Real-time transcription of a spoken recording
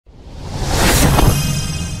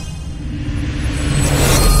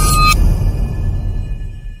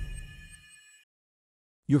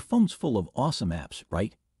Your phone's full of awesome apps,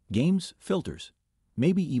 right? Games, filters,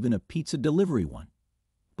 maybe even a pizza delivery one.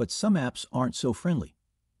 But some apps aren't so friendly.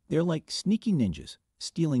 They're like sneaky ninjas,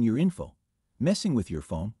 stealing your info, messing with your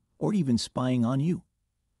phone, or even spying on you.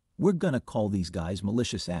 We're gonna call these guys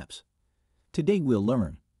malicious apps. Today we'll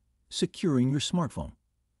learn securing your smartphone,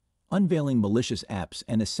 unveiling malicious apps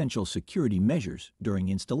and essential security measures during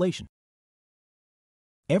installation.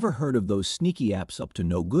 Ever heard of those sneaky apps up to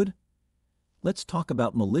no good? Let's talk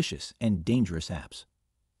about malicious and dangerous apps.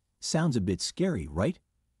 Sounds a bit scary, right?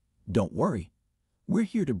 Don't worry. We're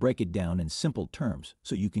here to break it down in simple terms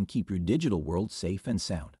so you can keep your digital world safe and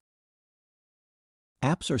sound.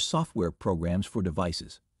 Apps are software programs for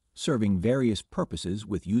devices, serving various purposes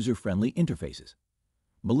with user-friendly interfaces.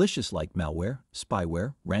 Malicious like malware,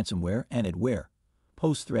 spyware, ransomware, and adware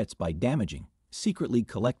pose threats by damaging, secretly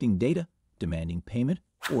collecting data, demanding payment,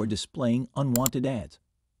 or displaying unwanted ads.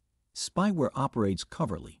 Spyware operates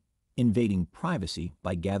covertly, invading privacy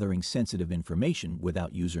by gathering sensitive information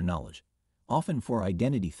without user knowledge, often for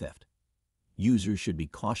identity theft. Users should be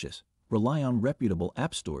cautious, rely on reputable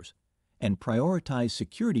app stores, and prioritize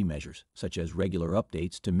security measures such as regular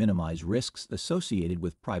updates to minimize risks associated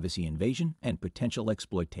with privacy invasion and potential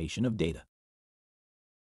exploitation of data.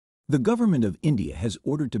 The government of India has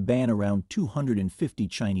ordered to ban around 250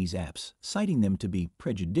 Chinese apps, citing them to be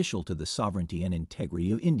prejudicial to the sovereignty and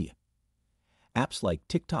integrity of India. Apps like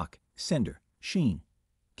TikTok, Sender, Shein,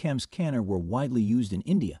 Camscanner were widely used in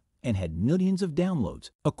India and had millions of downloads.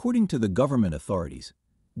 According to the government authorities,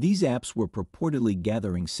 these apps were purportedly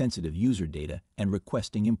gathering sensitive user data and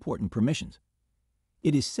requesting important permissions.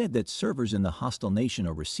 It is said that servers in the hostile nation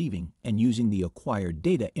are receiving and using the acquired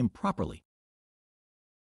data improperly.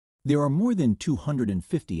 There are more than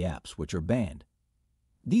 250 apps which are banned.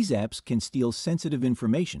 These apps can steal sensitive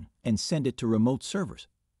information and send it to remote servers.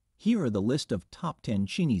 Here are the list of top 10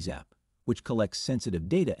 Chinees apps, which collects sensitive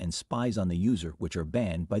data and spies on the user, which are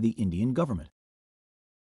banned by the Indian government.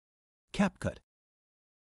 CapCut,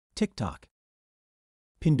 TikTok,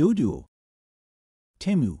 Pinduoduo,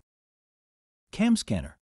 Temu,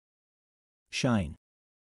 Camscanner, Shine,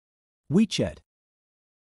 WeChat,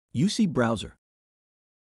 UC Browser,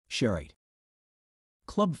 ShareIt,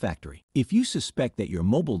 Club Factory. If you suspect that your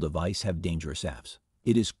mobile device have dangerous apps,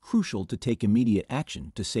 it is crucial to take immediate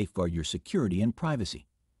action to safeguard your security and privacy.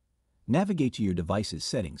 Navigate to your device's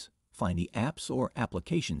settings, find the Apps or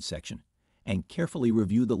Applications section, and carefully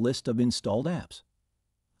review the list of installed apps.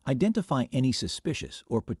 Identify any suspicious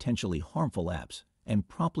or potentially harmful apps and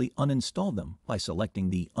promptly uninstall them by selecting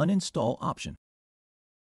the Uninstall option.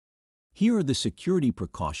 Here are the security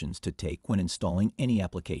precautions to take when installing any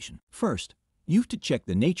application. First, you have to check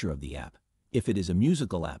the nature of the app. If it is a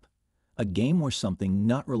musical app, a game, or something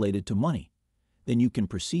not related to money, then you can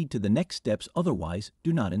proceed to the next steps. Otherwise,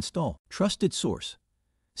 do not install. Trusted source.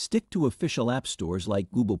 Stick to official app stores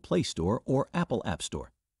like Google Play Store or Apple App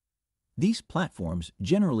Store. These platforms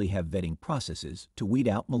generally have vetting processes to weed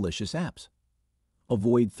out malicious apps.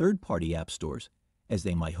 Avoid third-party app stores, as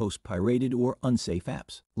they might host pirated or unsafe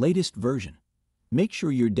apps. Latest version. Make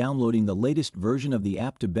sure you're downloading the latest version of the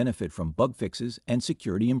app to benefit from bug fixes and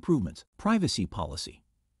security improvements. Privacy policy.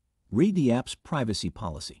 Read the app's privacy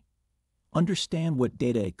policy. Understand what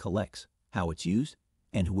data it collects, how it's used,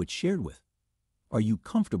 and who it's shared with. Are you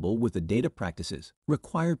comfortable with the data practices?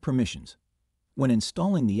 Required permissions. When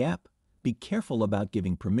installing the app, be careful about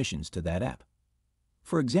giving permissions to that app.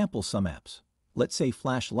 For example, some apps, let's say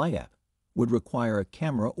Flashlight app, would require a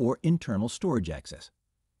camera or internal storage access.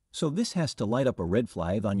 So this has to light up a red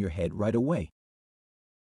flag on your head right away.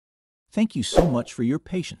 Thank you so much for your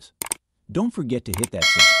patience. Don't forget to hit that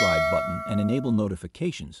subscribe button and enable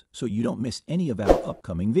notifications so you don't miss any of our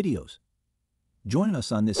upcoming videos. Join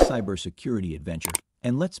us on this cybersecurity adventure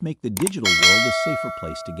and let's make the digital world a safer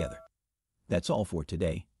place together. That's all for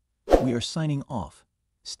today. We are signing off.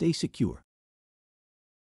 Stay secure.